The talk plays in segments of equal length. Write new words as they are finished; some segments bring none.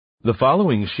The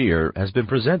following shir has been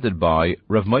presented by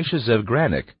Rav Moshe Zev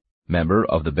Granik, member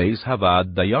of the Beis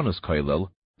Havad Dayanos Koilel,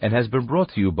 and has been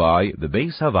brought to you by the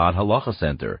Beis Havad Halacha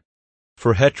Center.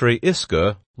 For Hetrei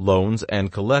Iska, loans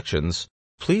and collections,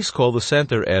 please call the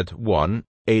center at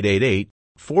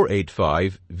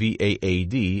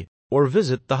 1-888-485-VAAD or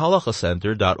visit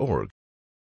thehalachacenter.org.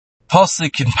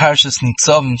 Pasuk in Parshas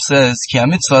Nitzavim says, Ki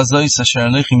ha-mitzvah zois asher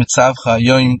anochi mitzavcha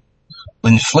hayoim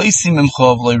l'nifleisim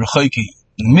imcha v'lo'irchoki.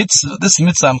 This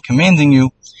mitzvah I'm commanding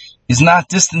you is not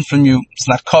distant from you, it's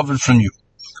not covered from you.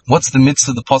 What's the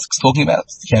mitzvah the pasuk is talking about?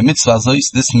 Ki ha-mitzvah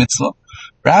zois, this mitzvah.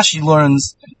 Rashi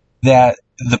learns that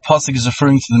the pasuk is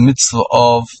referring to the mitzvah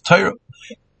of Torah.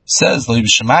 It says, Lo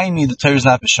b'shamayim, the Torah is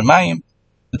not b'shamayim.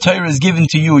 The Torah is given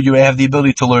to you, you have the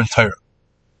ability to learn Torah.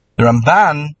 The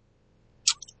Ramban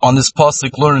on this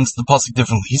pasuk learns the pasuk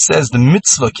differently. He says the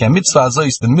mitzvah, ki ha-mitzvah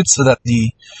zois, the mitzvah that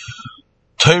the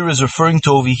Torah is referring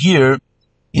to over here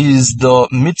is the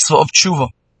mitzvah of tshuva.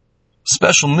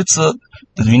 Special mitzvah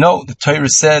that we know, the Torah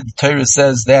says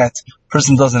that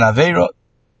person does an avera,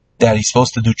 that he's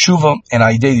supposed to do tshuva, and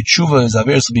idea the tshuva is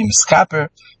averis will be miskaper,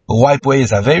 the wipe away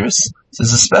is averis. So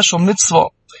there's a special mitzvah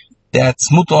that's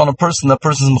mutal on a person, that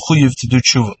person is mechuyev to do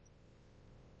tshuva.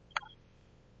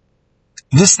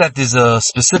 This, that there's a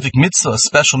specific mitzvah, a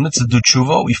special mitzvah to do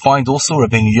tshuva, we find also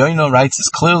Rabbeinu Yoina writes this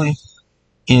clearly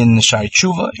in Shari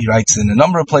Tshuva. He writes in a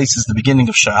number of places, the beginning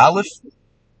of Shar Aleph,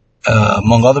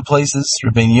 among other places.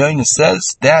 Rabbeinu Yoina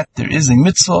says that there is a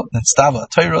mitzvah, that's Tava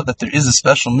Torah, that there is a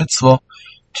special mitzvah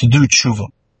to do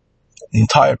tshuva. The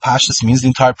entire Pashas means the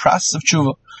entire process of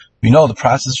tshuva. We know the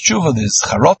process of tshuva, there's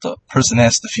charota, a person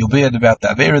has to feel bad about the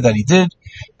avera that he did,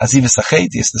 aziv esachet,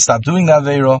 he has to stop doing the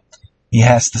avera, he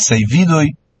has to say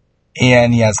vidui,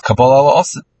 and he has kabbalah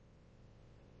al-asid.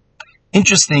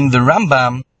 Interesting, the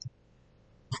Rambam,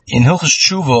 in Hilchos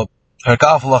Tshuva,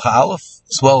 Perkaf Halacha Aleph,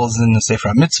 as well as in the Sefer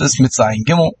HaMitzvahs, Mitzvah and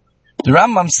Gimel, the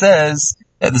Rambam says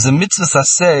that there's a mitzvah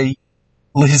saseh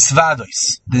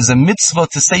lehisvados. There's a mitzvah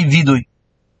to say vidui.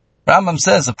 Rambam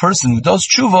says a person who does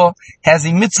tshuva has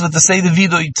a mitzvah to say the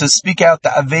vidui, to speak out the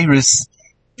averis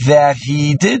that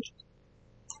he did.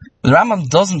 The Rambam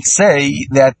doesn't say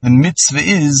that the mitzvah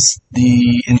is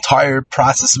the entire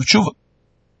process of tshuva.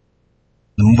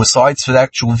 Besides for the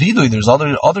actual vidui, there's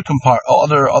other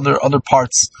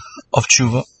parts of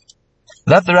tshuva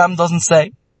that the Rambam doesn't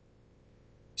say.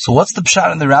 So what's the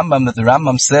pshat in the Rambam that the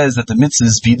Rambam says that the mitzvah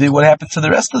is vidui? What happened to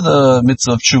the rest of the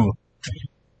mitzvah of tshuva?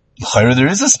 There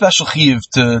is a special chiyuv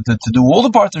to do all the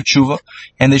parts of tshuva,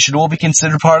 and they should all be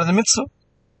considered part of the mitzvah. It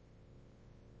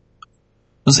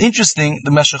was interesting,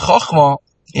 the Meshech Chochmah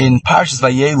in Parshas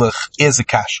Vayelech is a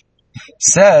kash.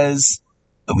 Says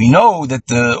that we know that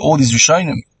all these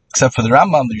Rishonim, except for the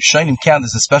Rambam, the Rishonim count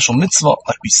as a special mitzvah.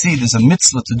 Like we see, there's a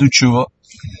mitzvah to do tshuva.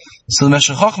 So the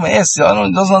Meshech Chochmah asks,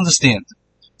 doesn't understand.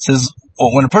 Says,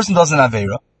 when a person does an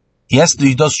avera, he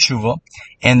does tshuva,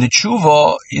 and the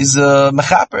tshuva is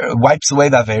mechaper, wipes away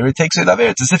the avera, it takes away the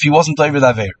avera. It's as if he wasn't over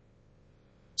the avera.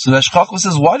 So the Meshech Chochmah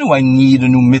says, why do I need a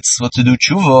new mitzvah to do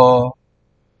tshuva?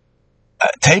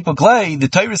 Typically, the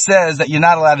Torah says that you're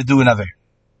not allowed to do an avera.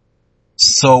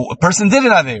 So a person did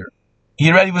an avera. He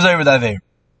already was over the avera.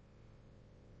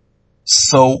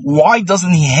 So why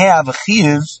doesn't he have a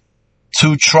chiyuv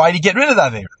to try to get rid of the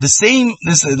avera? The same,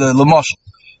 the Lamashal.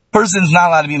 Person's not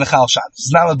allowed to be Mechal Shabbos.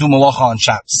 He's not allowed to do Malacha on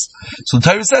Shabbos. So the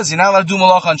Torah says you're not allowed to do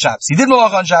Malacha on Shabbos. He did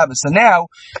Malacha on Shabbos. So now,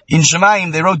 in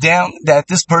Shemayim, they wrote down that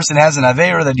this person has an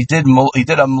avera, that he did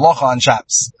a Malacha on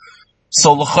Shabbos.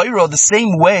 So l'chayra, the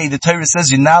same way the Torah says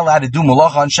you're not allowed to do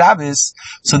Malacha on Shabbos,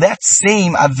 so that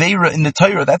same avera in the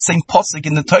Torah, that same pasuk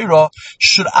in the Torah,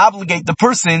 should obligate the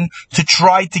person to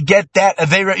try to get that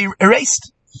avera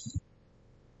erased.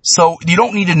 So you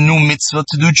don't need a new mitzvah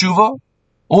to do tshuva.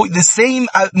 Or the same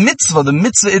mitzvah, the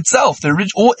mitzvah itself,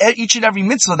 each and every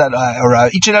mitzvah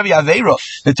each and every avera,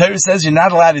 the Torah says you're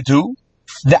not allowed to do.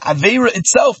 The avera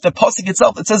itself, the pasuk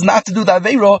itself, it says not to do the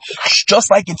avera,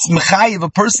 just like it's mechayiv a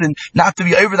person not to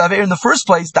be over the avera in the first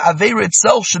place. The avera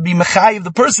itself should be mechayiv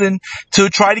the person to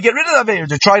try to get rid of the avera,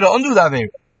 to try to undo the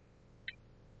avera.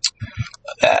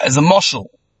 As a mashal,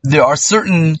 there are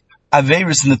certain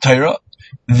averas in the Torah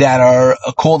that are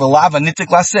called a lava nitik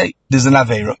lasei. There's an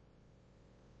avera.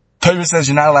 Torah says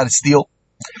you're not allowed to steal.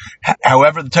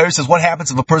 However, the Torah says what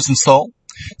happens if a person stole?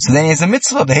 So then he has a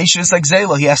mitzvah, the Heishes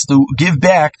Exela, he has to give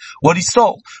back what he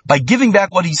stole. By giving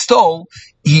back what he stole,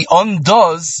 you're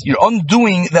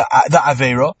undoing the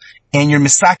Avera, and you're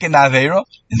misakin the Avera.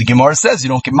 And the Gemara says you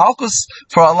don't get Malkus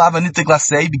for a lav anitik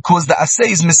lasei, because the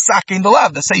asay is misakin the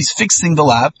lav. The asay is fixing the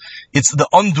lav. It's the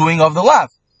undoing of the lav.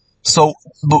 So,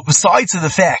 but besides the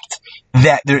fact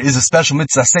that there is a special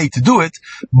mitzvah say to do it,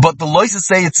 but the loisa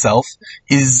say itself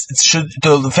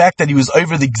the fact that he was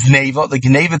over the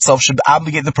gneva itself should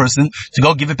obligate the person to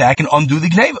go give it back and undo the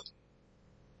gneva.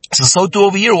 So too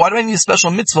over here, why do I need a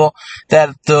special mitzvah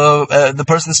that the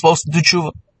person is supposed to do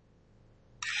tshuva?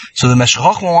 So the Meshech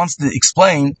Chochmah wants to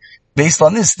explain, based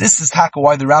on this is taka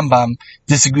why the Rambam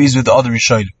disagrees with the other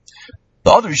Rishonim.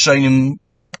 The other Rishonim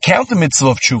count the mitzvah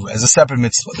of tshuva as a separate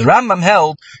mitzvah. The Rambam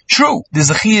held, true, there's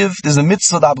a chiyuv, there's a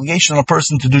mitzvah, the obligation on a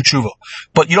person to do tshuva.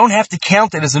 But you don't have to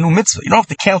count it as a new mitzvah. You don't have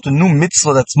to count a new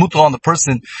mitzvah that's mutar on the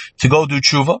person to go do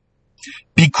tshuva.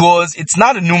 Because it's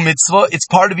not a new mitzvah, it's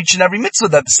part of each and every mitzvah.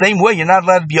 That the same way you're not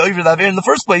allowed to be over the aver in the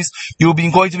first place, you're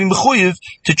going to be mechuyev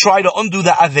to try to undo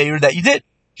the aver that you did.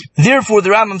 Therefore, the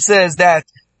Rambam says that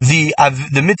the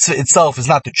mitzvah itself is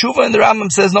not the tshuva, and the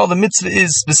Rambam says no, the mitzvah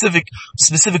is specific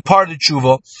part of the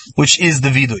tshuva, which is the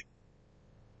vidui.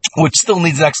 Which still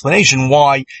needs an explanation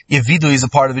why, if vidui is a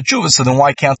part of the tshuva, so then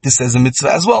why count this as a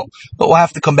mitzvah as well? But we'll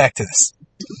have to come back to this.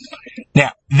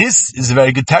 Now, this is a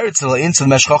very good teretz to answer the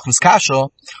Meshech Chochmah's kasha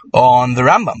on the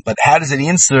Rambam. But how does it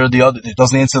answer the other? It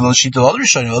doesn't answer the shita of the other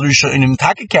Rishonim. The other Rishonim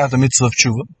taka count the mitzvah of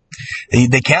tshuva.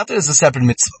 They count it as a separate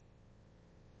mitzvah.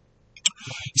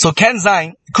 So Ken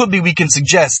Zayin, could be we can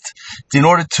suggest, in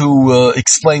order to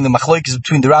explain the machlokes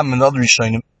between the Rambam and the other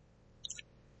Rishonim,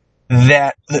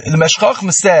 that the Meshech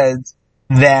Chochmah said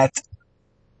that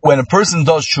when a person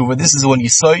does tshuva, this is when you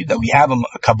say that we have a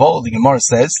Kabbalah, the Gemara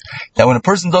says, that when a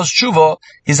person does tshuva,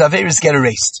 his averis get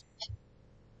erased.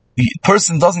 The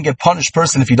person doesn't get punished,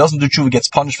 if he doesn't do tshuva, gets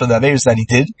punished for the averis that he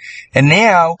did. And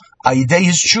now, ayidei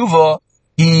his tshuva,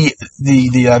 the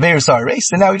averis are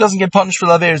erased, and now he doesn't get punished for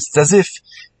the averis. It's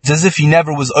as if he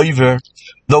never was over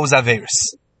those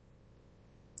averis.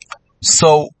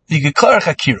 So, you could clear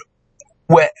Hakira.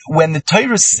 When the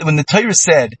Torah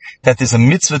said that there's a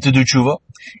mitzvah to do tshuva,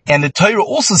 and the Torah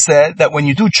also said that when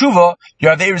you do tshuva,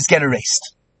 your averis get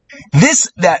erased.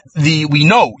 We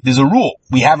know, there's a rule,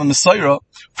 we have a Messiah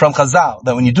from Chazal,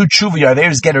 that when you do tshuva, your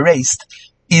averis get erased.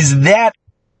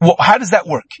 How does that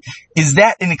work? Is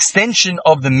that an extension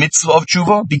of the mitzvah of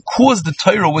tshuva? Because the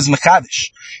Torah was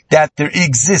mechadish, that there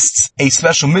exists a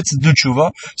special mitzvah to do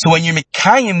tshuva, so when you're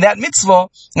mekayim that mitzvah,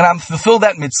 and I'm fulfill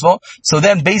that mitzvah, so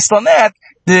then based on that,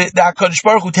 the HaKadosh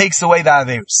Baruch Hu takes away the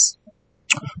averis.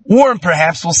 Or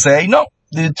perhaps we'll say, no,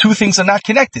 the two things are not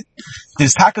connected.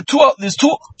 There's two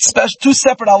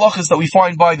separate halachas that we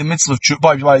find by the mitzvah of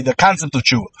tshuva, by the concept of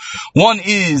tshuva. One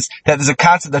is that there's a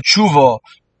concept that tshuva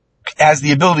has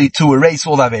the ability to erase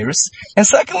all the averis, and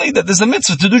secondly, that there's a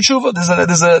mitzvah to do tshuva.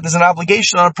 There's an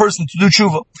obligation on a person to do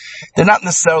tshuva. They're not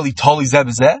necessarily totally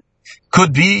zeh.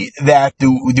 Could be that there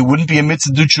wouldn't be a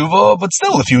mitzvah to do tshuva, but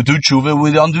still, if you do tshuva, it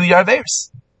would undo your averis.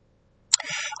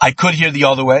 I could hear the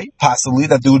other way, possibly,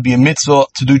 that there would be a mitzvah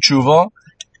to do tshuva,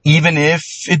 even if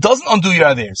it doesn't undo your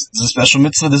averis. It's a special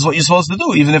mitzvah, this is what you're supposed to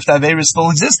do, even if the averis still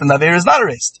exists and the averis is not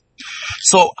erased.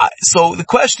 So the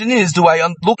question is, do I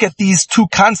look at these two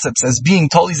concepts as being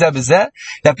totally zeh,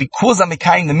 that because I'm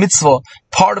mekayim the mitzvah,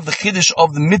 part of the chiddush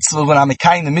of the mitzvah, when I'm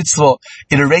mekayim the mitzvah,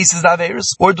 it erases the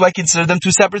averis, or do I consider them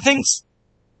two separate things?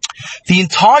 The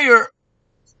entire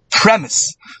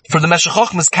premise for the Meshech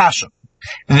Chochmah's kasha,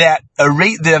 that the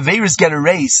averis get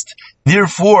erased,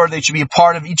 therefore they should be a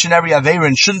part of each and every aveira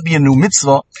and shouldn't be a new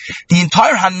mitzvah. The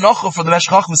entire hanocha for the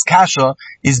Meshech Chochmah's kasha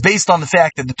is based on the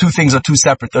fact that the two things are two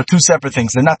separate. They're two separate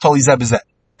things. They're not totally zeh.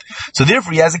 So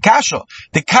therefore he has a kasha.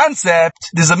 The concept,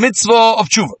 there's a mitzvah of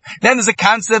tshuva. Then there's a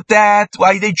concept that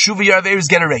why they tshuva your averis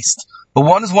get erased. But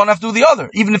one is one after the other.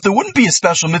 Even if there wouldn't be a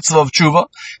special mitzvah of tshuva,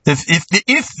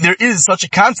 if there is such a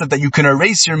concept that you can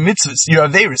erase your mitzvahs, your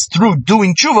averis, through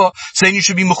doing tshuva, saying you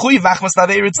should be mechuyev achmas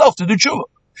aveir itself to do tshuva.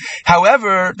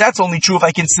 However, that's only true if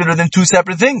I consider them two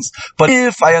separate things. But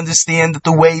if I understand that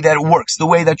the way that it works, the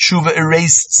way that tshuva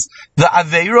erases the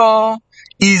aveira,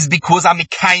 is because I'm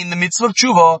mekayim the mitzvah of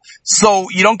tshuva, so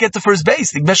you don't get the first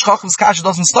base. The Meshech Chochmah's kasha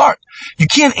doesn't start. You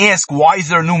can't ask, why is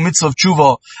there a new mitzvah of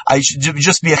tshuva? I should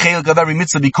just be a chelik of every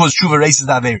mitzvah because tshuva erases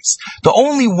the averis. The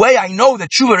only way I know that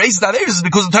tshuva erases the averis is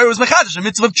because the Torah was mechadish, the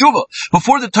mitzvah of tshuva.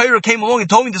 Before the Torah came along and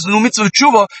told me there's a new mitzvah of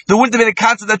tshuva, there wouldn't have been a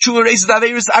concept that tshuva erases the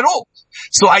averis at all.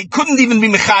 So I couldn't even be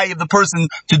mechayiv the person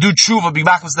to do tshuva, be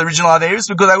back with the original averis,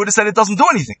 because I would have said it doesn't do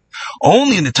anything.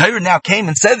 Only in the Torah now came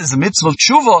and said there's a mitzvah of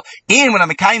tshuva, and when I'm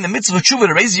mekayim the mitzvah of tshuva,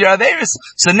 it raises your averis.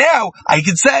 So now I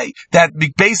could say that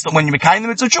based on when you're mekayim the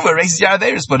mitzvah of tshuva, it raises your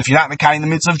averis. But if you're not mekayim the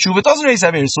mitzvah of tshuva, it doesn't raise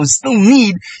averis. So we still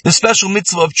need the special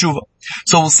mitzvah of tshuva.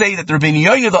 So we'll say that the Rabbeinu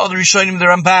Yoina, the other Rishonim, the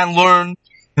Ramban learn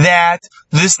that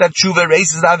tshuva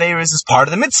raises the averis is part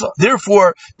of the mitzvah.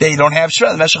 Therefore, they don't have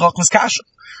shred, the Meshech Chochmah's kasha.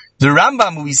 The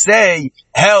Rambam, we say,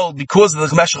 held because of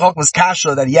the Meshach was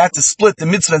kasha, that he had to split the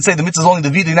mitzvah and say the mitzvah is only the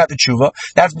vidui, not the tshuva.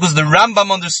 That's because the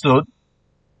Rambam understood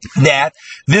that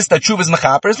tshuva is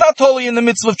mechaper is not totally in the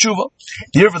mitzvah of tshuva.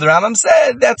 Therefore, the Rambam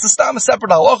said that's a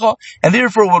separate halacha, and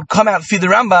therefore it would come out for the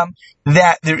Rambam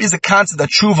that there is a concept that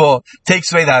tshuva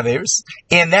takes away the averos,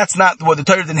 and that's not what the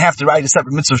Torah didn't have to write a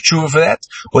separate mitzvah of tshuva for that.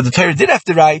 What the Torah did have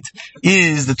to write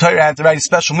is the Torah had to write a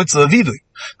special mitzvah of vidui,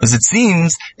 because it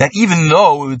seems that even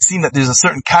though it would seem that there's a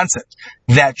certain concept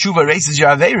that tshuva raises your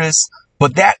averos,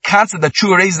 but that concept that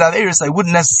tshuva raises averos, I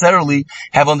wouldn't necessarily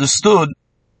have understood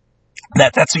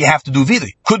that's what you have to do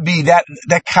vidui. Could be that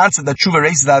concept that tshuva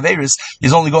raises the averis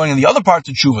is only going in the other part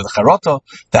of tshuva, the charata,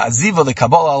 the aziva, the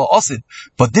kabbalah, the osid.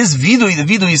 But this vidui, the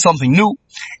vidui is something new.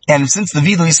 And since the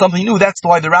vidui is something new, that's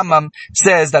why the Rambam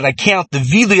says that I count the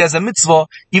vidui as a mitzvah,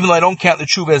 even though I don't count the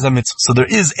tshuva as a mitzvah. So there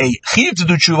is a chiyuv to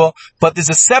do tshuva, but there's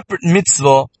a separate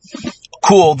mitzvah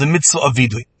called the mitzvah of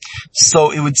vidui.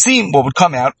 So it would seem, what would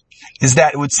come out, is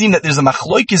that it would seem that there's a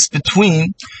machloikis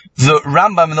between the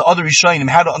Rambam and the other Rishonim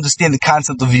how to understand the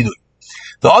concept of vidui.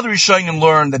 The other Rishonim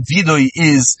learn that vidui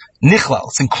is nichlal,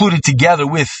 it's included together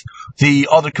with the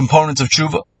other components of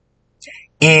tshuva,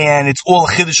 and it's all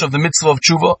a chiddush of the mitzvah of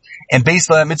tshuva, and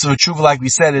based on that mitzvah of tshuva, like we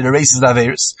said, it erases the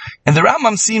averos. And the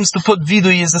Rambam seems to put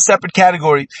vidui as a separate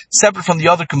category, separate from the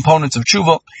other components of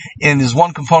tshuva, and there's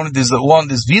one component, there's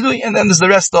vidui, and then there's the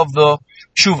rest of the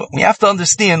tshuva. We have to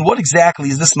understand what exactly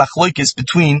is this machlokes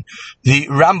between the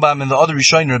Rambam and the other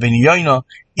Rishonim, Rabbeinu Yoina,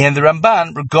 and the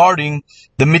Ramban regarding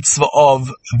the mitzvah of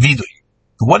vidui.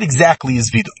 What exactly is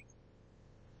vidui?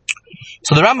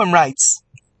 So the Rambam writes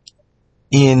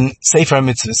in Sefer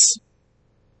HaMitzvos,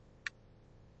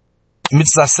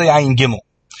 Mitzvah Se'ayin Gimel.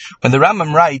 When the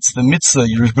Rambam writes the mitzvah,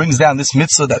 he brings down this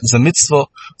mitzvah that is a mitzvah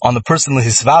on the person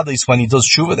hisvadis when he does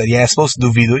tshuva, that he is supposed to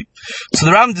do vidui. So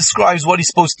the Rambam describes what he's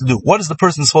supposed to do. What is the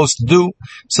person supposed to do?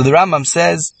 So the Rambam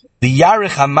says, the Yarech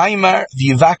HaMaimar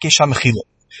v'yivakesh HaMechila.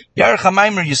 Yarech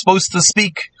HaMaimar, you're supposed to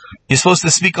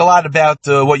speak a lot about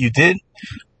what you did,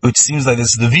 which seems like this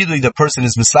is the vidui, the person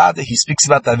is Masada, he speaks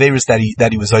about the averis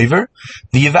that he was over.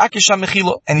 The Yivakesh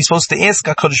HaMechila, and he's supposed to ask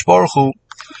HaKadosh Baruch Hu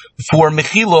for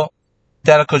Mechila,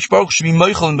 that HaKadosh Baruch Hu should be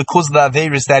moichel because of the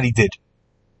averis that he did.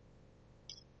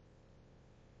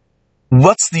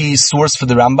 What's the source for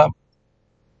the Rambam?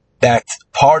 That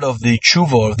part of the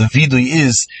tshuva or the vidui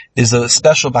is a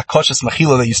special bakashas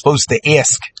mechila that you're supposed to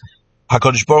ask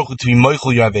HaKadosh Baruch Hu to be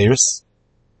moichel your averis.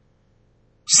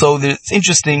 So it's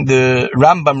interesting, the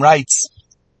Rambam writes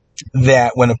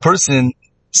that when a person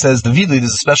says the vidui,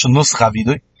 there's a special nuscha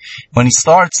vidui. When he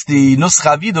starts the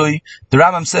nuscha vidui, the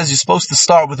Rambam says you're supposed to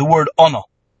start with the word ona.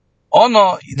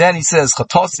 Ona, then he says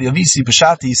chatasi, avisi,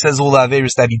 b'shati, he says all the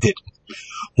averis that he did.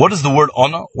 What does the word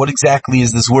ona? What exactly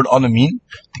does this word ona mean?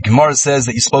 The Gemara says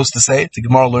that you're supposed to say it. The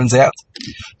Gemara learns out.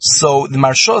 So the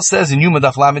Marsha says in Yuma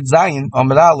Daf Lamed Zayin,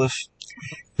 Amud Aleph,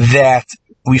 that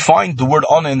we find the word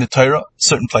ona in the Torah,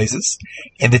 certain places,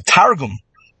 and the Targum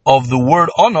of the word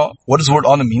ona, what does the word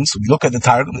ona mean? So we look at the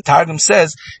Targum. The Targum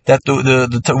says that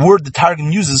the word the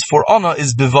Targum uses for ona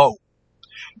is bivou.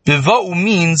 Bivou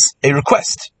means a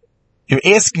request. You're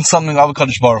asking something of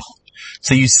HaKadosh Baruch Hu.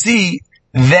 So you see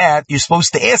that you're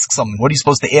supposed to ask something. What are you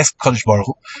supposed to ask HaKadosh Baruch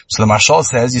Hu? So the Marshal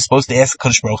says you're supposed to ask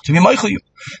HaKadosh Baruch Hu to be meichel you.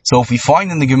 So if we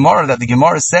find in the Gemara that the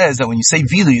Gemara says that when you say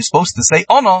vidu, you're supposed to say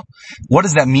ona, what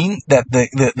does that mean? That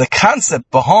the concept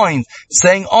behind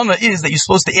saying ona is that you're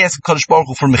supposed to ask HaKadosh Baruch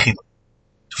Hu for mechila.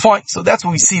 Fine. So that's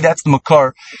what we see. That's the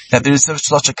makar, that there is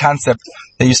such a concept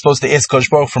that you're supposed to ask HaKadosh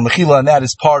Baruch Hu for mechila, and that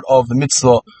is part of the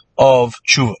mitzvah of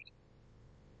tshuva.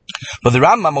 But the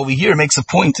Rambam over here makes a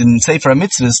point in Sefer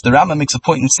HaMitzvos, the Rambam makes a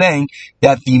point in saying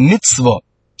that the mitzvah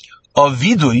of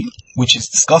vidui, which is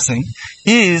discussing,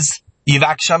 is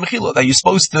yivakesh HaMechila, that you're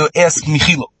supposed to ask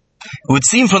mechila. It would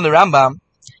seem from the Rambam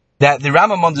that the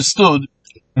Rambam understood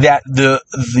that the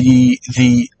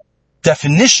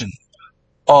definition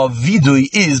of vidui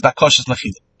is bakashas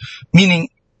mechila. Meaning,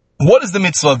 what is the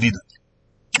mitzvah of vidui?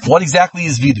 What exactly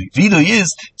is vidui? Vidui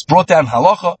is, it's brought down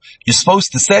halacha, you're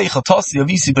supposed to say, chatasi,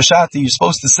 avisi, bashati, you're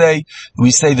supposed to say,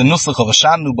 we say the nusach of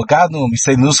Ashanu, Bagadnu, and we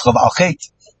say the nusach of Al-Chet,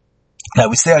 that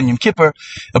we say on Yom Kippur.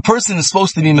 A person is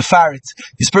supposed to be mefaret.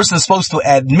 This person is supposed to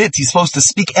admit, he's supposed to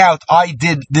speak out, I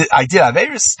did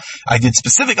averis, I did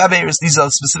specific averis, these are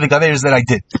the specific averis that I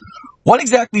did. What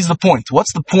exactly is the point?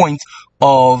 What's the point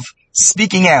of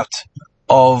speaking out,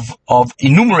 of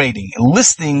enumerating,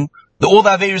 listing all the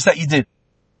averis that you did?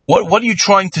 What are you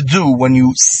trying to do when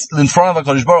you, in front of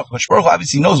HaKadosh Baruch Hu? HaKadosh Baruch Hu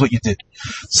obviously knows what you did.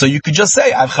 So you could just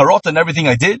say, I've charot on everything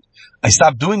I did. I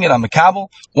stopped doing it. I'm a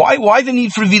kabel. Why the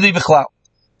need for vidui b'chlal?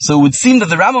 So it would seem that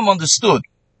the Rambam understood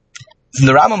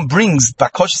the Rambam brings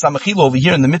Bakoshes HaMechila over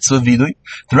here in the mitzvah of Vidui,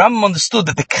 the Rambam understood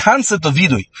that the concept of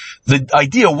Vidui, the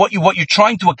idea of what you're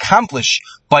trying to accomplish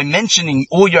by mentioning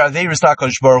all your Aveiros to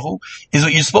HaKadosh Baruch Hu, is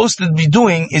what you're supposed to be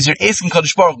doing is you're asking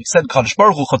Kadosh Baruch Hu. You said, Kadosh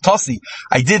Baruch Hu, Chotasi,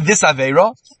 I did this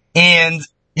Aveira, and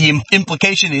the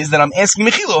implication is that I'm asking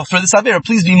Mechila for this Aveira.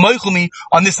 Please be moichel me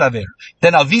on this Aveira.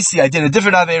 Then Avisi, I did a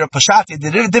different Aveira. Pashati, I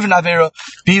did a different Aveira.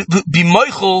 Be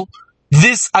moichel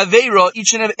this Aveira,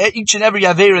 each and every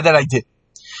Aveira that I did.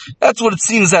 That's what it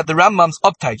seems that the Rambam's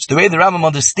uptight. The way the Rambam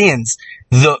understands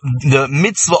the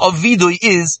mitzvah of Vidui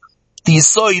is, the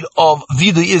side of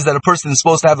Vidui is that a person is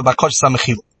supposed to have a Bakoshes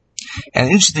HaMechila. And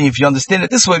interesting, if you understand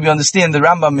it this way, we understand the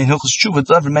Rambam in Hilchos Tshuva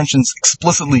never mentions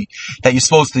explicitly that you're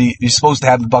supposed to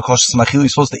have the Bakoshes HaMechila, you're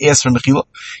supposed to ask for Mechila.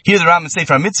 Here the Rambam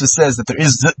Sefer HaMitzvah says that there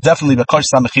is definitely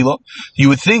Bakoshes HaMechila. You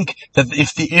would think that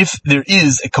if there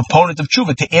is a component of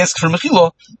Tshuva to ask for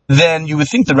Mechila, then you would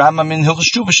think the Rambam in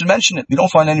Hilchos Tshuva should mention it. We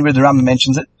don't find anywhere the Rambam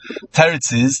mentions it.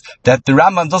 Teretz is that the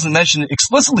Rambam doesn't mention it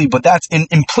explicitly, but that's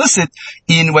implicit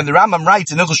in when the Rambam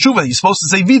writes in Hilchos Tshuva that you're supposed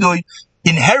to say Vidui.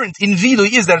 Inherent in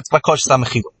Vidui is that it's Bakoshes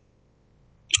HaMechila.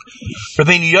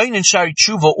 Rabbeinu Yoina in Shari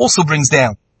Tshuva also brings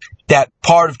down that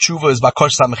part of Tshuva is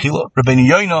Bakoshes HaMechila. Rabbeinu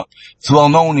Yoina, it's well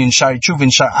known in Shari Tshuva,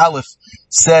 in Shar Aleph,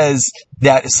 says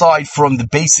that aside from the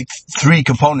basic three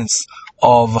components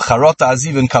of Charata,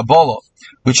 Aziv, and Kabbalah,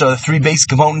 which are the three basic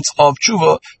components of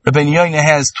Tshuva, Rabbeinu Yoina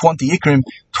has 20 ikrim,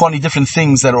 20 different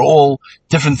things that are all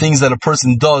different things that a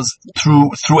person does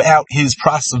throughout his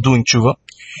process of doing Tshuva.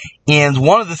 And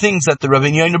one of the things that the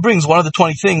Rabbeinu Yoina brings, one of the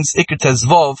 20 things, Iker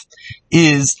Tezvav,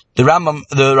 is Rabbeinu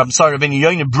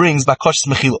Yoina brings Bakoshes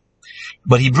Mechila.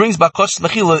 But he brings Bakoshes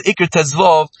Mechila, Iker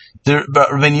Tezvav, the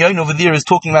Rabbeinu Yoina over there is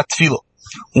talking about Tefillah.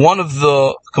 One of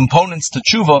the components to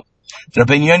Tshuva, the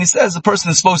Rabbeinu Yoina says the person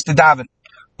is supposed to daven.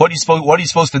 What are you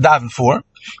supposed to daven for?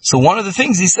 So one of the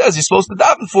things he says you're supposed to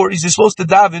daven for is you're supposed to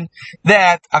daven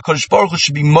that HaKadosh Baruch Hu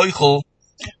should be moichel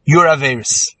your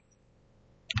Aveiros.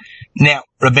 Now,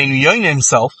 Rabbeinu Yoina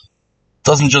himself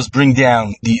doesn't just bring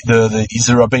down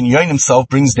Rabbeinu Yoina himself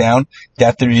brings down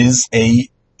that there is a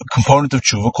component of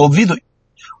tshuva called vidui.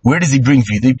 Where does he bring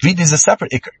vidui? Vidui is a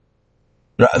separate ikr.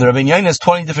 The Rabbeinu Yoina has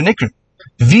 20 different ikr.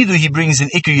 Vidui he brings in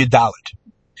ikr Yudalit.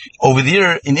 Over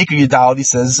there in ikr Yudalit he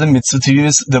says the mitzvah to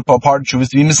use the part of tshuva is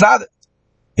to be misadet.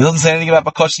 He doesn't say anything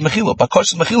about Bakoshes Mechila.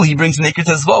 Bakoshes Mechila he brings in ikr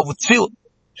Tezvav with tefillah.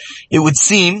 It would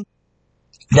seem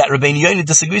that Rabbeinu Yoina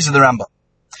disagrees with the Rambam.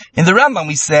 In the Rambam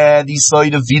we said the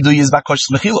side of Vidui is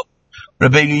Bakoshes Mechila.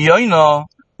 Rabbeinu Yoina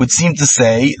would seem to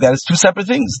say that it's two separate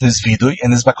things. There's Vidui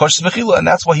and there's Bakoshes Mechila, and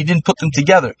that's why he didn't put them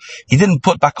together. He didn't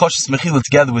put Bakoshes Mechila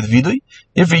together with Vidui,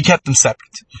 if he kept them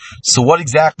separate. So what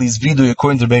exactly is Vidui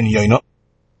according to Rabbeinu Yoina?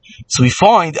 So we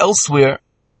find elsewhere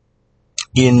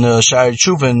in Sha'ar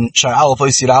Tshuva and Sha'ar Aleph,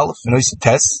 Oisir Aleph, and Oisir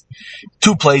Tes,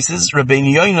 two places,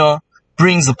 Rabbeinu Yoina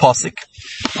brings a pasuk.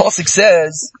 Pasuk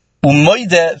says,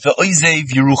 Umoide ve'oizev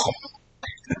Yerucham.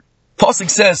 Pasuk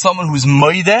says someone who's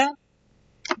moide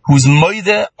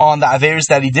on the Aveiros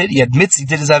that he did. He admits he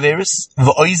did his Aveiros,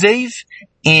 ve'oizev,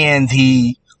 and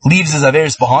he leaves his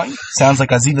Aveiros behind. Sounds like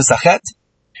Azivas Achet.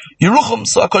 Yerucham,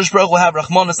 so HaKadosh Baruch Hu will have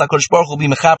Rachmanis, HaKadosh Baruch Hu will be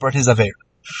mechaper at his Aveir.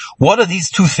 What are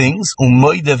these two things?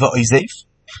 Umoide ve'oizev.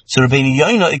 So Rabbeinu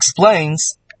Yoina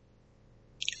explains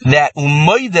that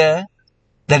umoide,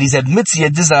 that he admits he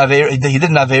did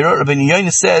an Aveira, Rabbeinu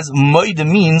Yoina says, Umoide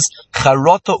means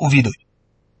charata uvidui.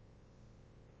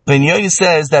 Rabbeinu Yoina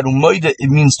says that Umoide, it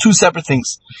means two separate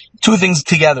things. Two things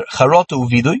together, charata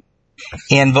uvidui,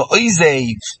 and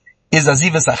v'oizev is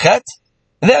azivas achet,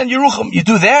 and then Yerucham, you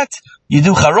do that, you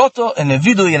do charata, and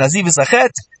uvidui, and azivas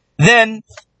achet, then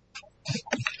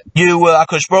you,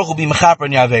 HaKadosh Baruch Hu will be mechaper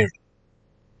in your Aveira.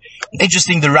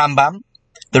 Interesting, the Rambam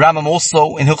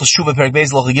also, in Hilchos Tshuva, Perek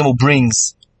Beis Halacha Gimel,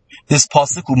 brings this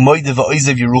pasuk, Umoide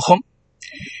ve'oizev Yerucham,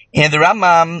 and the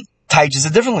Rambam teaches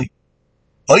it differently.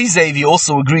 Oizev, he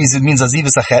also agrees it means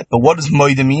Azivas Achet, but what does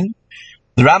Moide mean?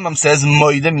 The Rambam says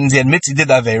Moide means he admits he did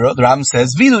Aveira. The Rambam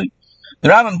says Vidui. The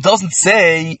Rambam doesn't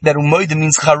say that Umoide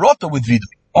means Charata with Vidui,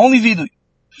 only Vidui.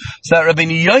 So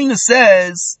Rabbeinu Yoina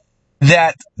says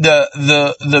that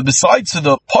the besides for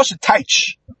the Pasha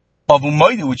Taich of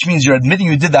Umoide, which means you're admitting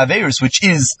you did the Aveiros, which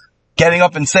is getting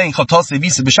up and saying Chatase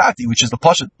Visa B'Shati, which is the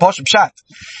Pasha Pshat,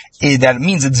 that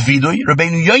means it's Vidui.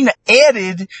 Rabbeinu Yoina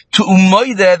added to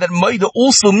Umoide that Moide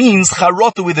also means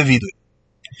Charata with a Vidui.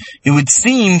 It would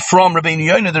seem from Rabbeinu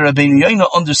Yoina that Rabbeinu Yoina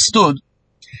understood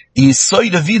the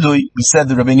Yisoid of Vidui. We said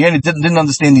that Rabbeinu Yoina didn't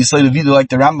understand the Yisoid of Vidui like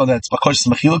the Rambam, that's Bakoshes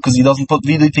Mechila, because he doesn't put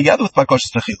Vidui together with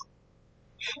Bakoshes Mechila.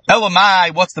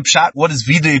 Elamai, what's the pshat? What is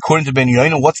Vidui according to Rabbeinu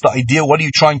Yoina? What's the idea? What are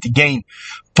you trying to gain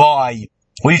by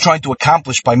What are you trying to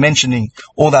accomplish by mentioning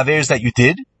all the averes that you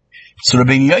did? So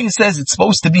Rabbeinu Yoina says it's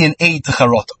supposed to be an aid to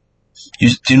charata.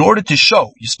 In order to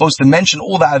show, you're supposed to mention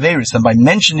all the averes, and by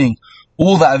mentioning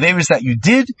all the averes that you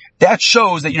did, that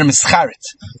shows that you're mischaret,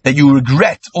 that you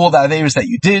regret all the averes that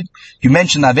you did. You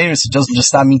mention averes, it doesn't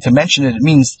just mean to mention it, it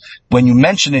means when you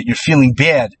mention it, you're feeling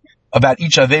bad about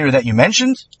each avera that you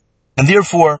mentioned, and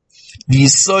therefore,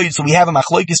 so we have a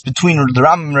machlokes between the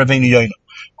Rambam and Rabbeinu Yoina.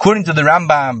 According to the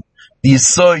Rambam, the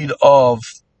yisoid of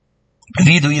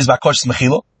vidui is bakosh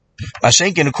mechila.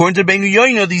 Mashenken, according to Rabbeinu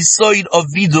Yoina, the yisoid of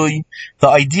vidui, the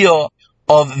idea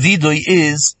of vidui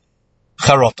is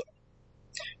charata.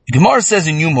 The Gemara says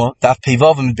in Yuma, Daf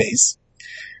Peivav and Beis,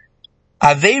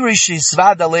 Averis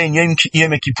shisvad alein yom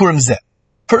kippurim zeh.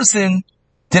 Person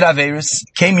did Averis,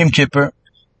 came Yom Kippur,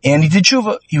 and he did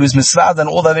tshuva. He was misvad on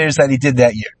all the Averis that he did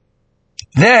that year.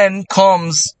 Then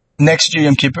comes next year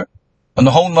Yom Kippur, on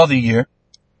the whole another year.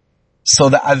 So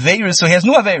the Averis, so he has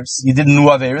new Averis. He did new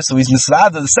Averis, so he's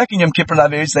misvad the second Yom Kippur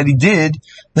Averis that he did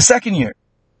the second year.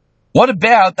 What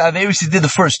about the Averis he did the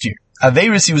first year?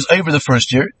 Averis, he was over the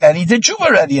first year, and he did tshuva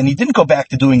already, and he didn't go back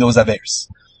to doing those Averis.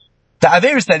 The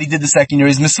Averis that he did the second year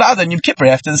is misvada on Yom Kippur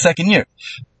after the second year.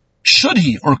 Should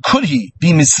he, or could he,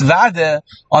 be misvada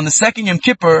on the second Yom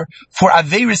Kippur for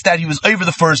Averis that he was over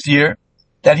the first year,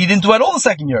 that he didn't do at all the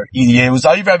second year? He was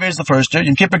over Averis the first year,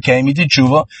 Yom Kippur came, he did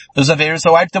tshuva, those Averis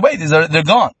are wiped away, they're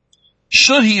gone.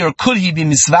 Should he, or could he be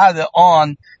misvada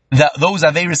on those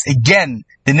Averis again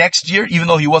the next year, even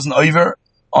though he wasn't over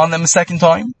on them a second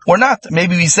time, or not?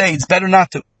 Maybe we say it's better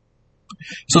not to.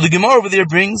 So the Gemara over there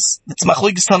brings, it's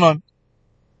machlokes tanoim.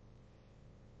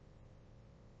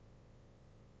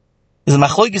 There's a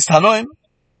machlokes tanoim,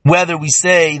 whether we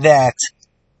say that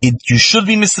you should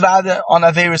be misvada on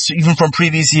Averis even from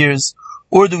previous years,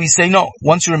 or do we say no,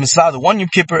 once you're a misvada one Yom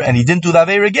Kippur and he didn't do the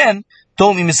Aveir again,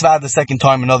 don't be misvada the second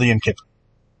time another Yom Kippur.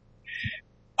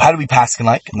 How do we paskin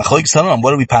like? Machlokes tanoim,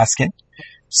 what do we paskin?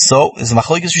 So, there's a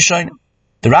machlokes rishonim.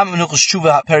 The Rambam in Hilchos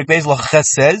Tshuva Perek Beis Lachaches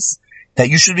says that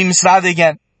you should be misvada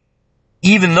again.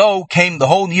 Even though came the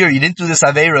whole year you didn't do this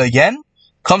Aveira again,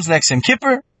 comes next Yom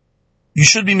Kippur, you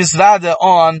should be misvada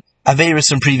on Aveiras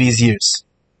from previous years.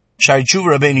 Shar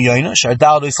Tshuva Rabbeinu Yoina, Shar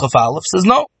Dal Dois Chaf Aleph says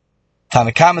no.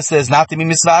 Tanakama says not to be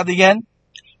misvada again.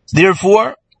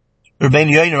 Therefore,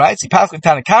 Rabbeinu Yoina writes,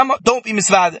 Tanakama, don't be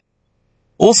misvada.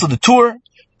 Also the Tur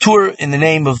in the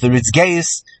name of the Ritz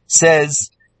Geis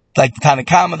says, like the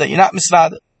Tanakama, that you're not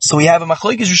misvada. So we have a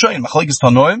machlokes rishonim, machlokes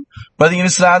tanoim, whether you're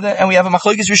misvada, and we have a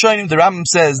machlokes rishonim. The Rambam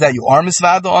says that you are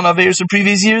misvada on Averis from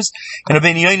previous years, and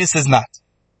Rabbeinu Yoina says not.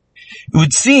 It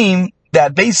would seem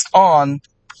that based on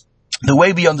the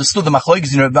way we understood the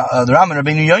machlokes in the Rambam and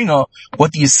Rabbeinu Yoina,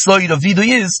 what the yisoid of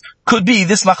vidui is, could be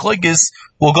this machlokes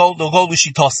will go with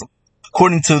shitasim,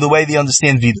 according to the way they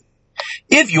understand vidui.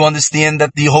 If you understand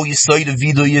that the whole yisoid of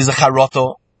vidui is a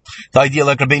charata, the idea,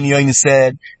 like Rabbeinu Yoina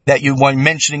said, that when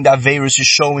mentioning the Averis is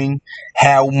showing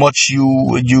how much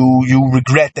you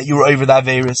regret that you were over the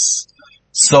Averis.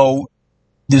 So,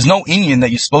 there's no inyan that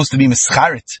you're supposed to be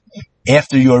mischaret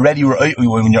after you already were,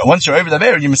 once you're over the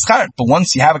Averis, you're mischaret. But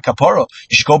once you have a kapara,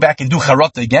 you should go back and do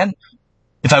charata again.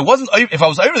 If I was over the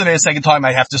Aveir the second time,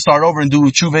 I have to start over and do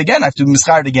tshuva again. I have to be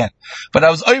mischaret again. But I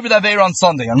was over the Aveir on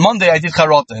Sunday. On Monday, I did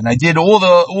charata, and I did all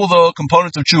the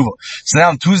components of tshuva. So now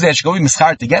on Tuesday, I should go be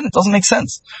mischaret again? It doesn't make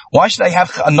sense. Why should I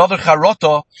have another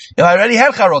charata if I already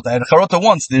had charata? I had charata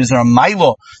once. Is there a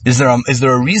milo? Is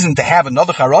there a reason to have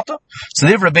another charata? So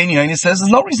there, Rabbeinu Yoina says there's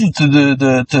no reason to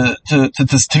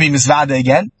be misvada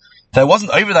again. If I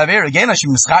wasn't over the Aveir again, I should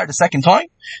be mischaret the second time.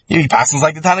 He passes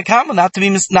like the Tanakama, not to be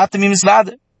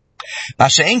misvada.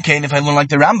 Masha'enkein, if I learn like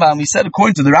the Rambam, he said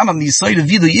according to the Rambam, the yisoid of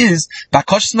vidui is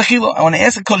bakosh mechila. I want to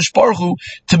ask the Kodesh Baruch Hu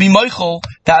to be moichel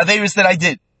the Aveiros that I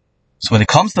did. So when it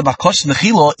comes to bakosh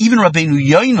mechila, even Rabbeinu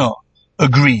Yoina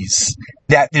agrees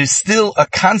that there's still a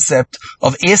concept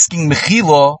of asking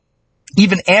mechila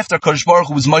even after Kodesh Baruch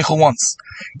Hu was moichel once.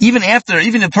 Even if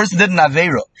a person did an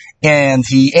Aveira and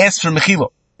he asked for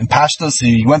mechila. In Pashtos,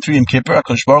 he went through Yom Kippur,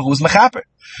 HaKadosh Baruch Hu was mechaper.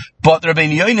 But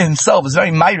Rabbeinu Yoina himself is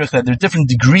very ma'irich that there are different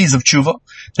degrees of tshuva,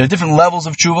 there are different levels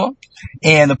of tshuva,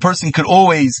 and a person could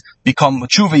always become a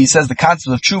tshuva. He says the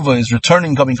concept of tshuva is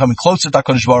returning, coming closer to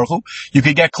HaKadosh Baruch Hu. You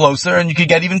could get closer, and you could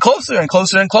get even closer, and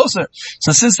closer, and closer.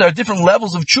 So since there are different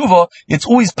levels of tshuva, it's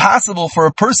always possible for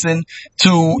a person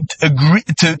to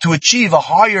achieve a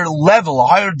higher level, a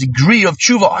higher degree of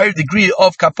tshuva, a higher degree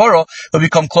of kapara, to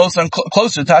become closer and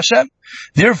closer to Hashem.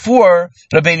 Therefore,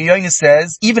 Rabbeinu Yoina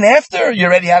says, even after you're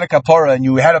already had a kapara and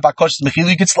you had a bakoshes mechila,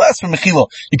 you could still ask for mechila.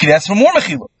 You could ask for more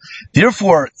mechila.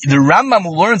 Therefore, the Rambam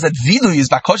who learns that vidui is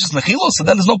bakoshes mechila, so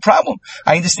then there's no problem.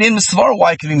 I understand Misvar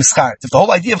why it can be mischaret. If the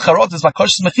whole idea of charot is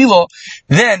bakoshes mechila,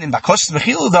 then in bakoshes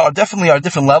mechila there are definitely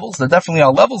different levels. There definitely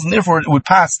are levels, and therefore it would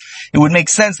pass. It would make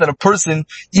sense that a person,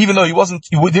 even though he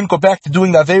didn't go back to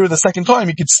doing the avera the second time,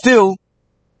 he could still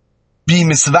be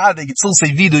misvad. He could still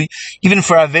say vidui, even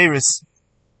for averis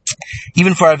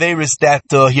that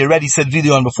he already said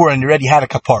vidui on before and he already had a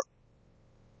kapar.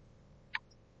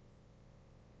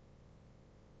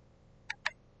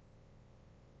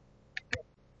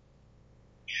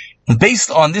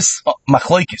 Based on this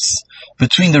machlokes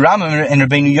between the Rambam and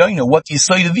Rabbeinu Yoina, what the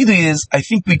Yisod of vidui is, I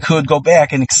think we could go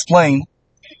back and explain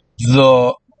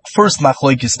the first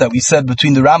machlokes that we said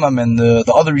between the Rambam and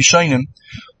the other Rishonim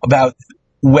about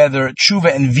whether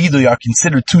tshuva and vidui are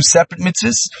considered two separate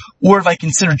mitzvahs, or if I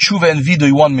consider tshuva and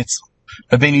vidui one mitzvah.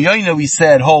 Rabbeinu Yoina, we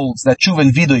said, holds that tshuva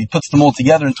and vidui puts them all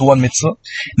together into one mitzvah.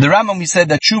 In the Rambam, we said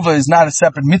that tshuva is not a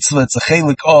separate mitzvah, it's a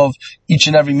chelik of each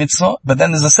and every mitzvah, but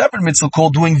then there's a separate mitzvah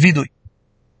called doing vidui.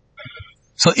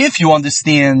 So if you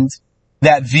understand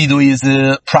that vidui is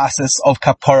a process of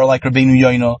kapara like Rabbeinu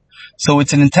Yoina, so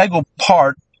it's an integral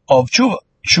part of tshuva.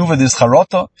 Tshuva, there's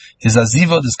charata, there's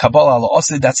aziva, there's kabbalah ala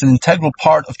oseh. That's an integral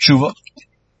part of tshuva,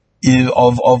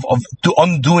 of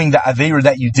undoing the aveira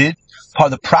that you did.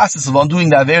 Part of the process of undoing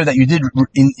the aveira that you did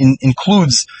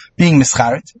includes being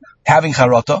mischaret, having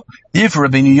charata. Therefore,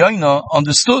 Rabbeinu Yoina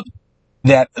understood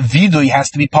that vidui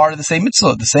has to be part of the same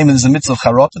mitzvah. The same as the mitzvah of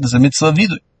charata, there's a mitzvah of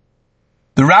vidui.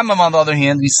 The Rambam, on the other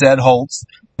hand, we said, holds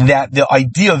that the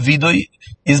idea of vidui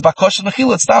is bakosha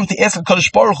nechila. It's time to ask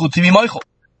HaKadosh Baruch Hu to be meichel.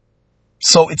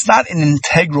 So it's not an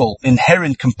integral,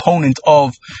 inherent component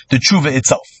of the tshuva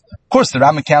itself. Of course, the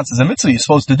Rambam counts as a mitzvah, you're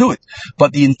supposed to do it.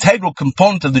 But the integral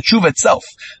component of the tshuva itself,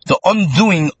 the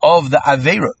undoing of the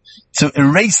aveira, to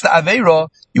erase the aveira,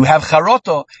 you have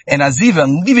charata and aziva,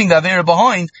 and leaving the aveira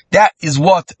behind, that is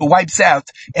what wipes out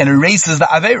and erases the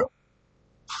aveira.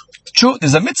 True,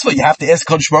 there's a mitzvah. You have to ask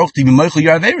Kadosh Baruch to be meichel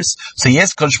your averis. So you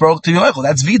ask Kadosh Baruch to be meichel.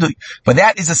 That's vidui. But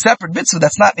that is a separate mitzvah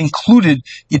that's not included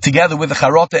together with the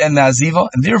charata and the aziva.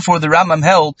 And therefore the Rambam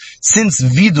held, since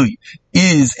vidui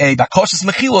is a bakoshes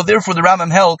mechila, therefore the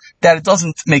Rambam held that it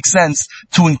doesn't make sense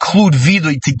to include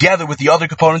vidui together with the other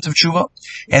components of tshuva.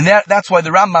 And that's why the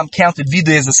Rambam counted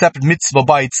vidui as a separate mitzvah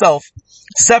by itself,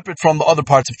 separate from the other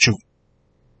parts of tshuva.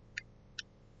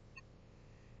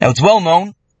 Now it's well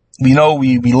known. We know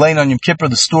we learn on Yom Kippur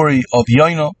the story of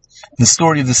Yoina, the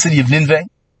story of the city of Nineveh.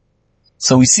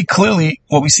 So we see clearly,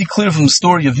 what we see clear from the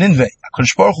story of Nineveh,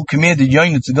 HaKadosh Baruch Hu commanded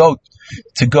Yoina to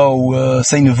go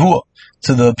say nevuah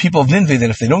to the people of Nineveh,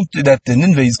 that if they don't do that, the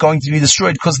Nineveh is going to be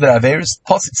destroyed because of their averis.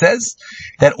 Pasuk says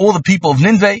that all the people of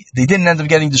Nineveh, they didn't end up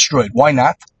getting destroyed. Why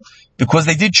not? Because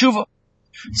they did tshuva.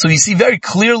 So you see very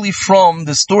clearly from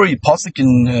the story of Pasuk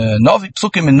in Navi,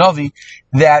 Psukim and Navi,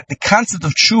 that the concept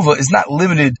of tshuva is not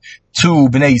limited to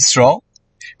Bnei Yisrael.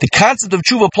 The concept of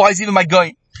tshuva applies even by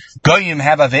Goyim. Goyim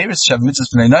have averis, have mitzvahs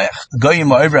Bnei Noach.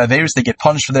 Goyim are over averis, they get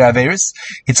punished for their averis.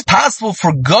 It's possible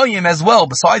for Goyim as well,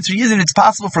 besides for Yidden, it's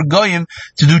possible for Goyim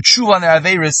to do tshuva on their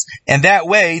averis, and that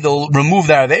way they'll remove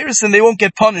their averis and they won't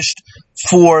get punished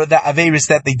for the averis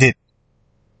that they did.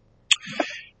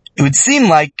 It would seem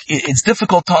like it's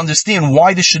difficult to understand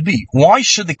why this should be. Why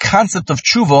should the concept of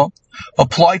tshuva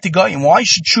apply to Goyim? Why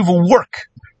should tshuva work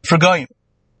for Goyim?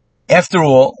 After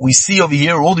all, we see over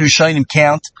here, all the Rishonim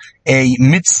count a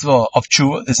mitzvah of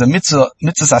tshuva. There's a mitzvah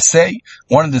aseh,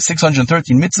 one of the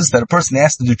 613 mitzvahs that a person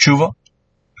has to do tshuva.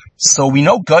 So we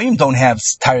know Goyim don't have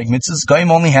Taryag mitzvahs.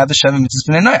 Goyim only have the Sheva mitzvahs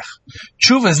Bnei Noach.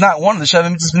 Tshuva is not one of the Sheva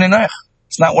mitzvahs Bnei Noach.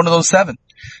 It's not one of those 7.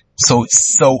 So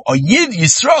a Yid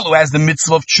Yisrael who has the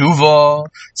mitzvah of tshuva,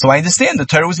 so I understand the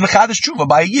Torah was mechadash tshuva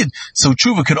by a Yid. So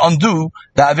tshuva could undo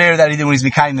the aver that he did when he's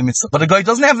mekayim the mitzvah. But a guy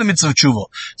doesn't have the mitzvah of tshuva.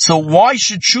 So why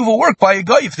should tshuva work by a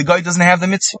guy if the guy doesn't have the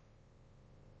mitzvah?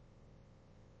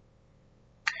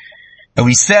 And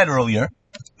we said earlier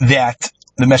that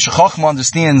the Meshech Chochmah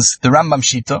understands the Rambam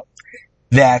Shita,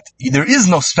 that there is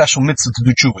no special mitzvah to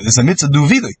do tshuva. There's a mitzvah to do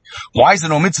vidui. Why is there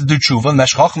no mitzvah to do tshuva?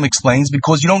 Meshech Chochmah explains,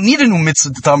 because you don't need a new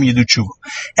mitzvah to tell me you do tshuva.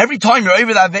 Every time you're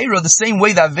over the aveira, the same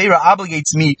way the aveira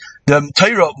obligates me, the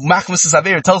Torah, machmas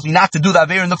aveira, tells me not to do the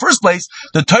aveira in the first place,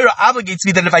 the Torah obligates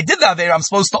me that if I did the aveira, I'm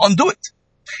supposed to undo it.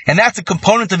 And that's a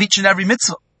component of each and every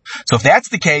mitzvah. So if that's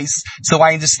the case, so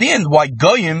I understand why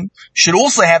Goyim should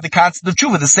also have the concept of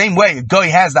tshuva the same way. If Goy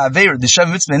has the Aveira, the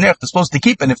Sheva mitzvah they're supposed to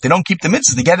keep, and if they don't keep the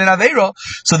mitzvah, they get an Aveira,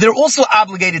 so they're also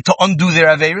obligated to undo their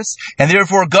Aveiras, and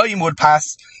therefore Goyim would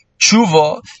pass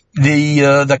tshuva,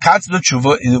 the concept of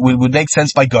tshuva would make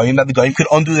sense by goyim, that the goyim could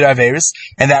undo their averis,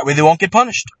 and that way they won't get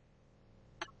punished.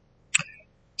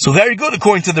 So very good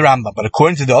according to the Rambam, but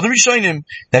according to the other Rishonim,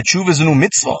 that tshuva is a new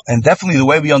mitzvah, and definitely the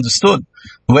way we understood,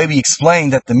 the way we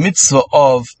explained that the mitzvah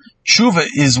of tshuva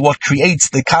is what creates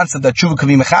the concept that tshuva could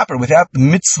be mechaper. Without the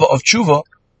mitzvah of tshuva,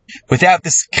 without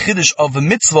this chiddush of a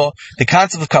mitzvah, the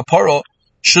concept of kapara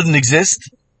shouldn't exist.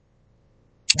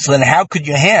 So then how could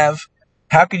you have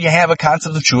a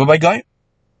concept of tshuva by goyim?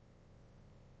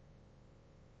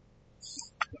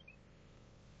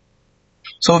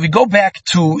 So if we go back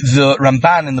to the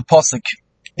Ramban in the Pasuk,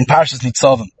 in Parshas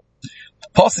Nitzavim, the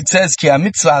Pasuk says, Ki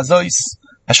ha-mitzvah hazois,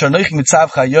 asher noich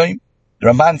mitzavcha hayom. The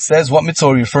Ramban says, what mitzvah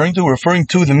are we referring to? We're referring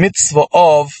to the mitzvah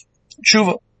of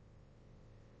tshuva.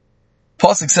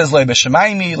 Pasuk says, Lei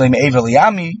b'shemaymi, lei me'ever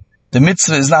liyami. The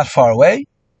mitzvah is not far away.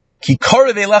 Ki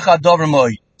korev elecha adavar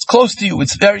mo'id. It's close to you.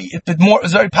 It's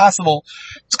very possible.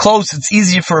 It's close. It's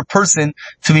easier for a person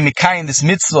to be mekayim this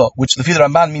mitzvah, which the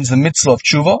Ramban means the mitzvah of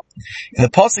tshuva. And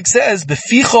the pasuk says,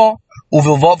 "Beficha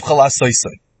uvilvavcha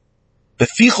lasoisai."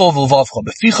 Beficha uvilvavcha.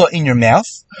 Beficha in your mouth,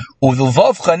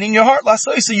 uvilvavcha and in your heart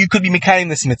lasoisai. You could be mekayim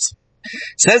this mitzvah.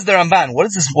 Says the Ramban. What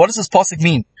does this pasuk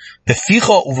mean?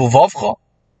 Beficha uvilvavcha.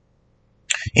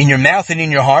 In your mouth and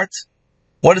in your heart.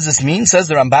 What does this mean? Says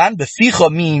the Ramban,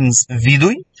 Beficha means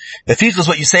vidui. Beficha is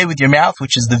what you say with your mouth,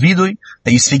 which is the vidui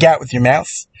that you speak out with your mouth.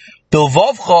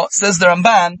 Bilvavcha, says the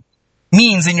Ramban,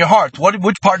 means in your heart.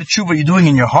 Which part of tshuva are you doing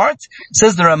in your heart?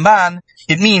 Says the Ramban,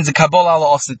 it means a kabbalah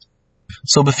ala asid.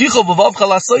 So Beficha v'vavcha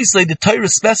lasoisei, the Torah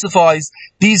specifies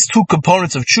these two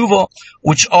components of tshuva,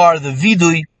 which are the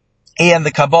vidui and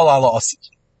the kabbalah ala asid.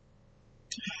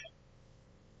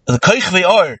 The koich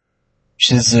ve'or,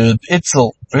 which is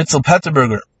Itzel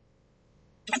Petterberger,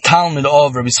 Talmud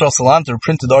of Rabbi Yisrael Salanter,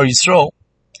 printed Ar Yisrael.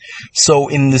 So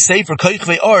in the Sefer Koich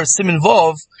Ve'or, Siman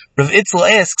Vav, Rav Itzel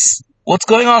asks, what's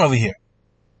going on over here?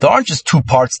 There aren't just two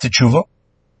parts to tshuva.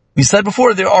 We said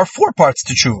before, there are four parts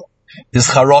to tshuva. There's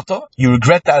charata, you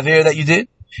regret the avera that you did.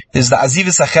 There's the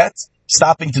azivas achet,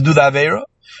 stopping to do the avera.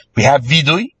 We have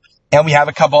vidui, and we have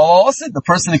a kabbalah asid. The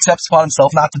person accepts upon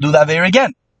himself not to do the avera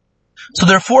again. So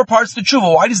there are four parts to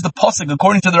tshuva. Why does the pasuk,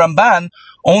 according to the Ramban,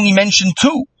 only mention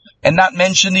two and not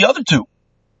mention the other two?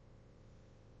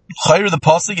 Chayr the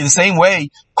pasuk in the same way,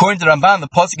 according to the Ramban, the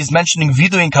pasuk is mentioning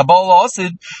vidui and kabbalah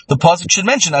asid. The pasuk should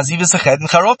mention azivas achet and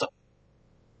charata.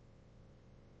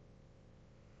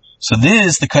 So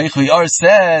this, the Koich Ve'or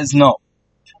says, no.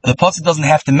 The pasuk doesn't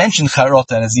have to mention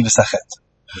charata and azivas achet.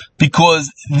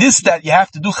 Because this that you have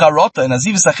to do charata and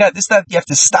azivas achet, this that you have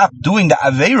to stop doing the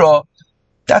avera,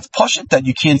 that's pashut that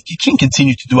you can't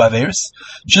continue to do averas.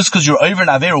 Just because you're over an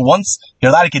avera once, you're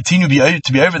allowed to continue to be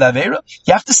over the avera.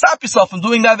 You have to stop yourself from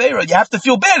doing the avera. You have to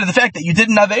feel bad at the fact that you did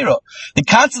an avera. The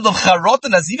concept of charot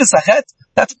and azivas achet,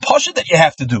 that's pashut that you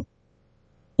have to do.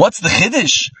 What's the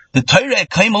chiddush? The Torah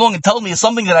came along and told me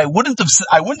something that I wouldn't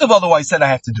have otherwise said I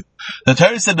have to do. The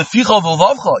Torah said, "Beficha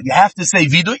v'vavcha." You have to say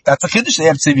vidui. That's a chiddush. You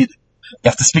have to say vidui. You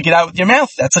have to speak it out with your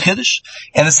mouth. That's a chiddush.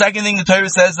 And the second thing the Torah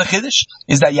says, the chiddush,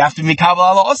 is that you have to be mikabel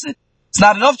ala asid. It's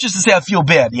not enough just to say I feel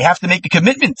bad. You have to make a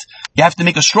commitment. You have to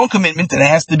make a strong commitment, and it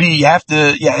has to be. You have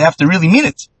to really mean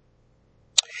it.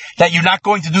 That you're not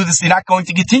going to do this. You're not going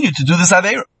to continue to do this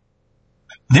avera.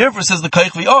 Therefore, says the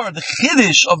Koich Ve'or, the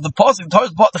chiddush of the pasuk,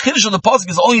 the chiddush of the pasuk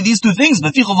is only these two things.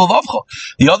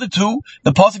 The other two,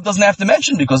 the pasuk doesn't have to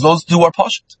mention because those two are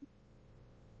pashut.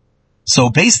 So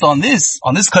based on this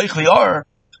Koich Ve'or,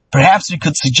 perhaps we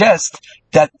could suggest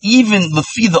that even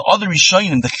the other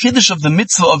Rishonim, the chiddush of the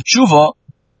mitzvah of tshuva,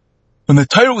 when the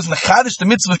Torah was mechadish the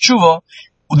mitzvah of tshuva,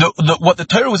 what the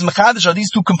Torah was mechadish are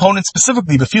these two components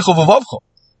specifically, beficha v'vavcha.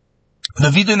 The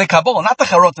vidui and the kabbalah, not the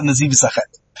charot and the zivus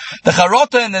achet. The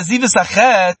charot and the zivus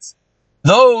achet,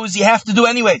 those you have to do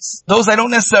anyways. Those I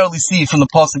don't necessarily see from the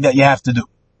pasuk that you have to do.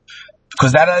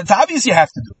 Because it's obvious you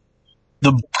have to do.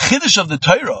 The chiddush of the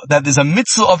Torah, that there's a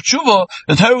mitzvah of tshuva,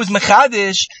 the Torah was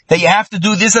mechadish, that you have to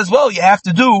do this as well. You have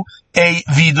to do a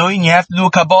vidui and you have to do a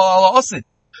kabbalah ala asid.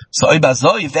 So if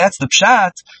that's the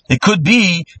pshat, it could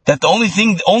be that the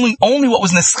only what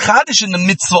was neschadish in the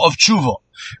mitzvah of tshuva,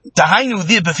 Tahainu,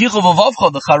 the beficha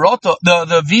v'vavcha, the charata,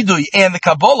 the vidui, and the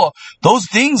kabbalah, those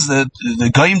things,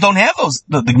 the goyim don't have those.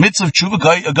 The mitzvah of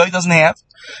tshuva, a guy doesn't have.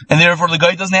 And therefore the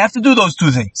guy doesn't have to do those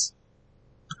two things.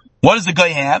 What does the guy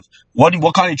have? What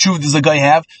kind of tshuva does the guy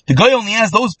have? The guy only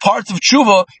has those parts of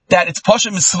tshuva that it's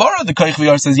pasha misvara, the Koich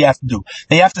Ve'or says you have to do.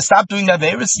 Then you have to stop doing the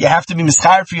averis, you have to be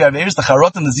mischar for your averis, the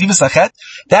charot and the zivus achet.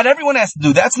 That everyone has to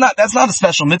do. That's not a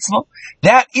special mitzvah.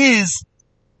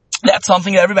 That's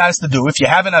something that everybody has to do. If you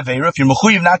have an avera, if you're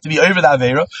mechuyev not to be over the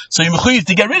avera, so you're mechuyev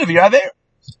to get rid of your avera.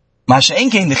 Masha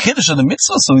ain't came the chiddush of the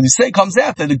mitzvah, so you say comes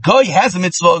out that a guy has a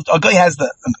mitzvah, a guy has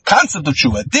the concept of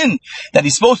tshuva, din that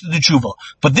he's supposed to do tshuva.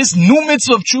 But this new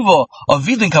mitzvah of tshuva, of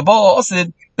vidin Kabbalah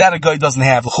Osid, that a guy doesn't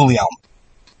have, l'chuli alma.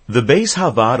 The Beis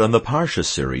Havad on the Parsha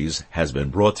series has been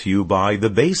brought to you by the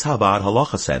Beis Havad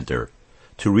Halacha Center.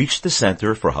 To reach the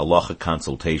Center for Halacha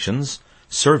consultations,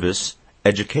 service,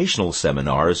 educational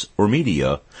seminars, or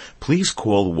media, please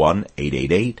call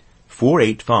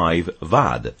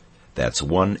 1-888-485-VAD. That's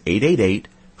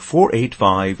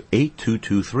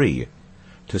 1-888-485-8223.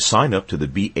 To sign up to the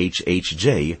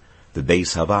BHHJ, the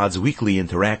Beis Havad's weekly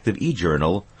interactive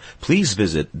e-journal, please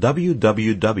visit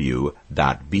www.bhhj.org,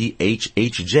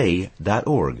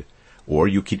 or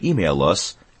you can email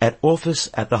us at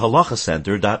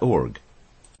office@thehalachacenter.org.